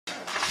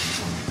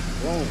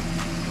Boom.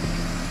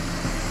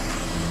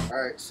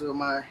 Alright, so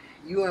my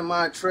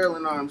UMI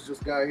Trailing Arms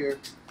just got here.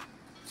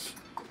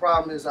 The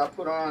problem is I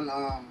put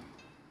on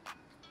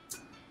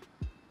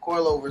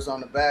coilovers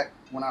on the back.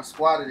 When I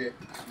squatted it,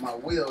 my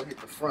wheel hit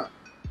the front.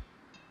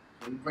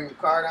 When you bring the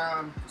car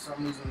down, for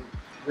some reason,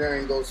 the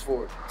bearing goes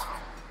forward.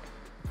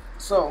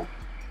 So,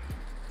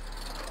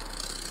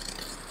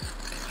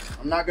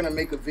 I'm not going to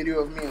make a video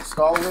of me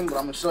installing them, but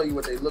I'm going to show you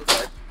what they look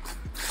like.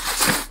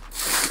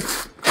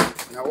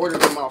 And I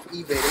ordered them off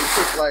eBay. They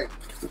took like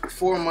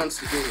 4 months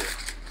to get here,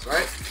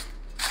 right?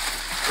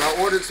 So I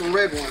ordered some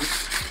red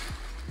ones.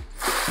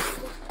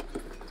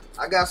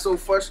 I got so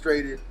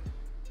frustrated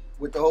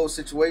with the whole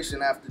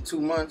situation after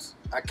 2 months,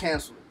 I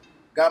canceled it.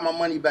 Got my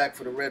money back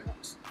for the red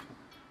ones.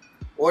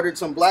 Ordered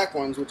some black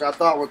ones, which I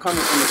thought were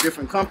coming from a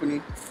different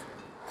company.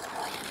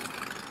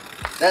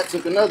 That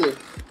took another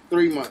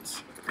 3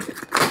 months.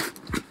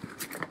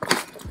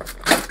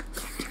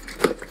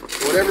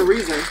 For whatever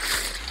reason,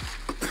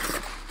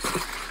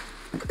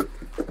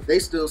 they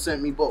still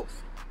sent me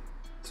both.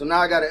 So now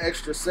I got an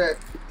extra set.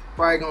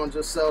 Probably gonna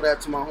just sell that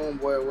to my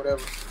homeboy or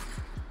whatever.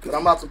 But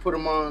I'm about to put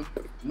them on,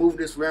 move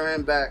this rear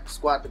end back,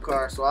 squat the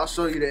car. So I'll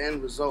show you the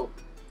end result.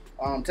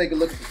 Take a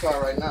look at the car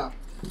right now.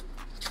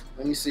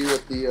 Let me see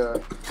what the,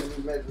 let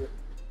me measure it.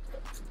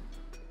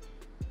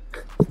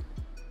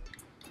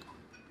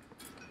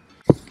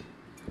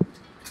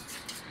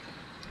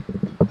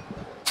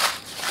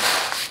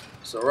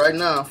 So right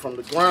now, from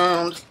the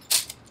ground,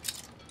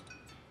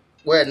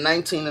 we're at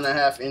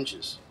 19.5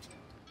 inches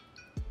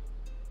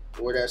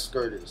where that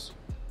skirt is.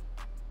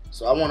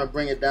 So I want to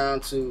bring it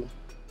down to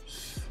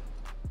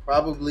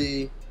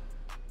probably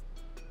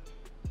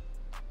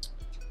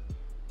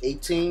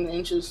 18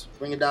 inches.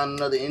 Bring it down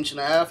another 1.5 inches.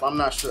 I'm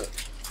not sure.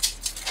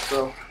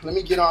 So let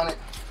me get on it.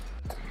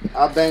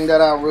 I'll bang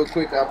that out real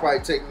quick. That'll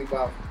probably take me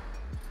about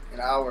an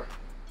hour,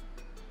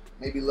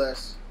 maybe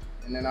less.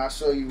 And then I'll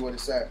show you what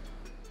it's at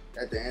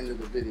the end of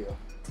the video.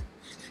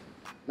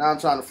 Now I'm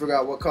trying to figure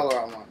out what color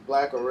I want,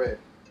 black or red.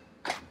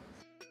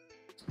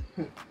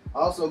 I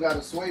also got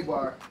a sway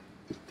bar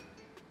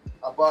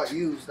I bought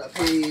used. I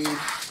paid,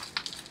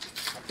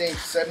 I think,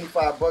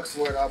 75 bucks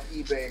for it off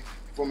eBay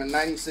from a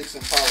 96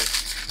 Impala.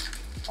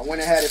 I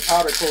went and had it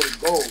powder coated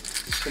gold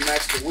to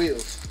match the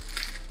wheels.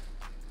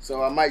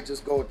 So I might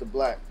just go with the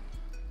black.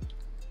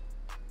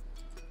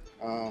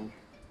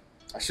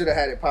 I should have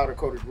had it powder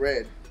coated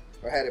red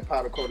or had it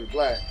powder coated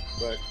black,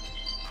 but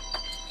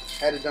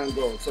had it done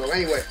gold. So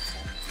anyway,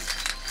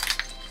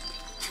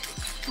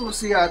 we'll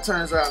see how it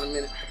turns out in a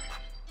minute.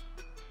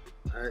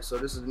 Alright, so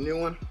this is the new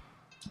one.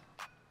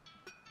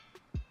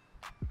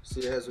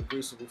 See, it has a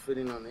greasable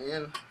fitting on the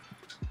end.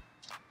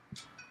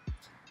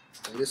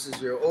 And this is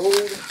your old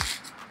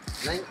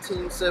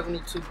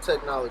 1972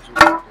 technology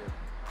right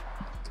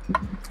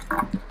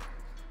there.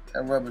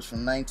 That rubber's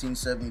from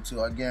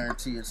 1972. I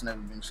guarantee it's never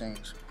been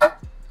changed.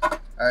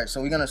 Alright,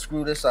 so we're going to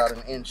screw this out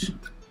 1 inch.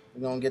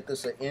 We're going to get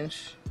this 1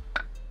 inch.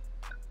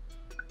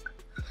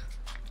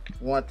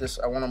 We want this,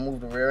 I want to move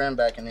the rear end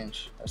back 1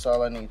 inch. That's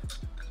all I need.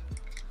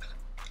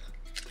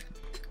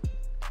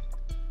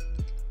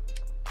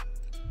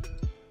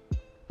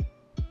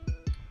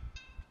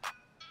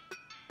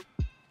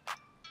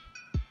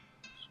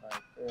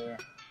 There,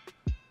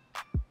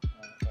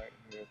 and right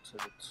here to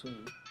the 2.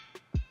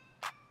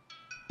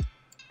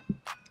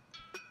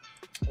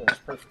 Oh, that's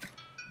perfect.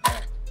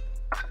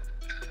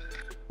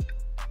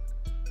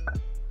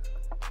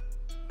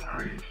 All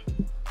right.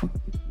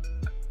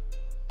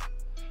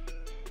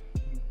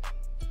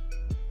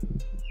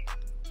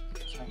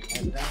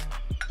 Tighten that down.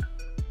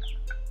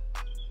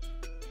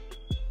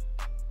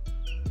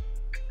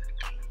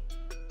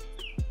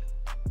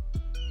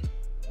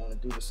 I want to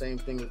do the same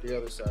thing with the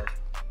other side.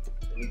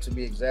 They need to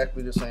be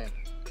exactly the same.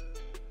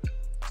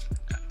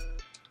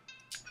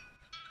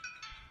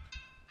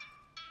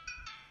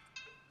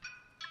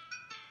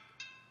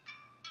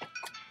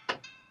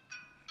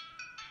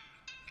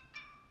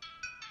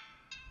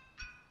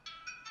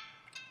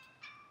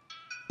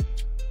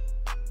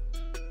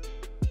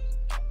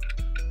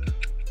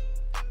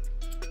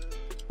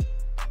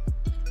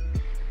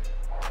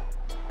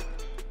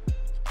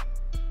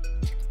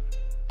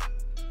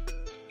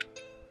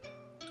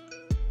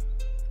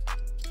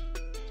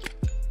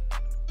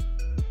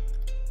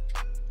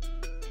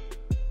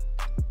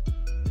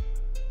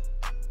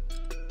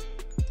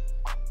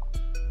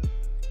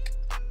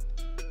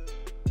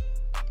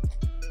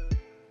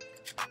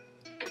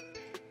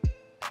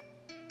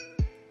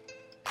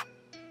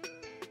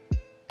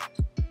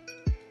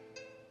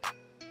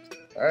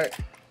 All right.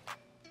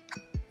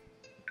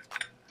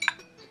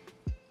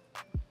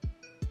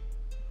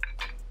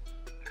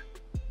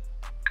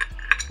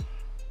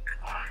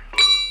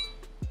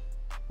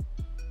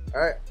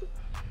 All right.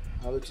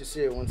 I'll let you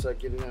see it once I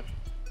get it in.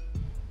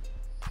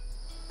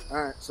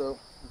 All right, so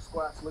the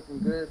squat's looking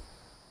good.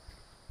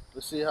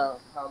 Let's see how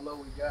low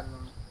we got it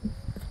on.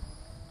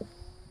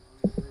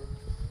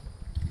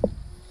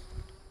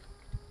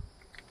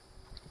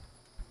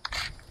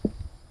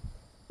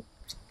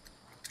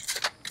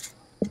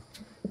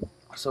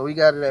 So we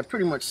got it at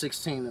pretty much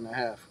 16 and a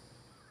half.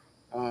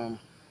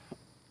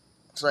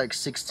 It's like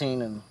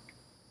 16 and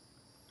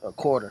a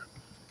quarter.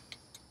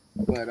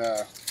 But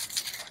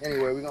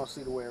anyway, we're gonna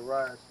see the way it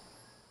rides.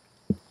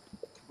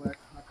 But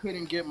I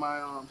couldn't get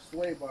my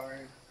sway bar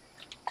in.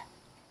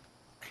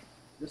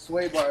 This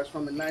sway bar is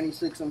from the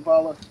 96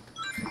 Impala,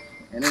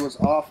 and it was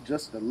off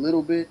just a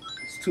little bit.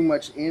 It's too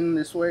much in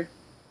this way.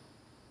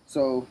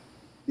 So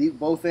these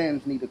both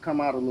ends need to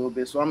come out a little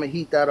bit. So I'm gonna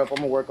heat that up. I'm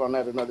gonna work on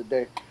that another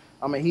day.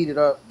 I'm gonna heat it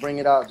up, bring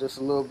it out just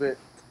a little bit,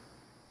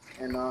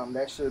 and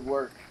that should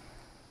work.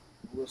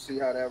 We'll see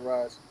how that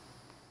rides.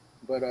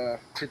 But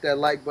hit that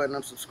like button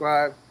and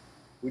subscribe.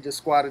 We just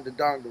squatted the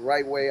Donk the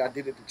right way. I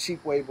did it the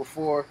cheap way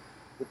before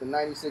with the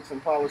 96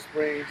 Impala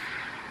springs.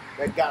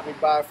 That got me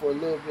by for a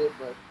little bit,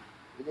 but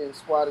it didn't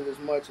squat it as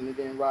much and it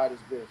didn't ride as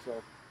good.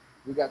 So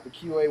we got the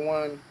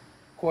QA1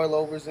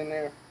 coilovers in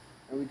there,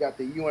 and we got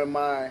the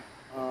UMI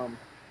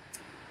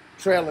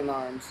Trailing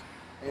Arms,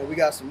 and we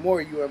got some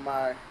more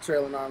UMI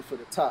Trailing Arms for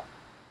the top.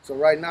 So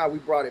right now we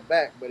brought it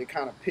back, but it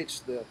kind of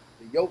pitched the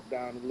yoke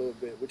down a little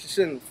bit, which it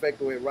shouldn't affect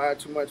the way it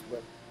rides too much.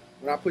 But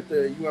when I put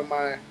the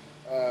UMI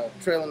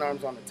Trailing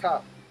Arms on the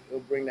top, it'll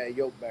bring that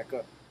yoke back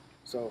up.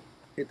 So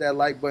hit that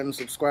like button,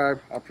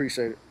 subscribe. I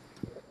appreciate it.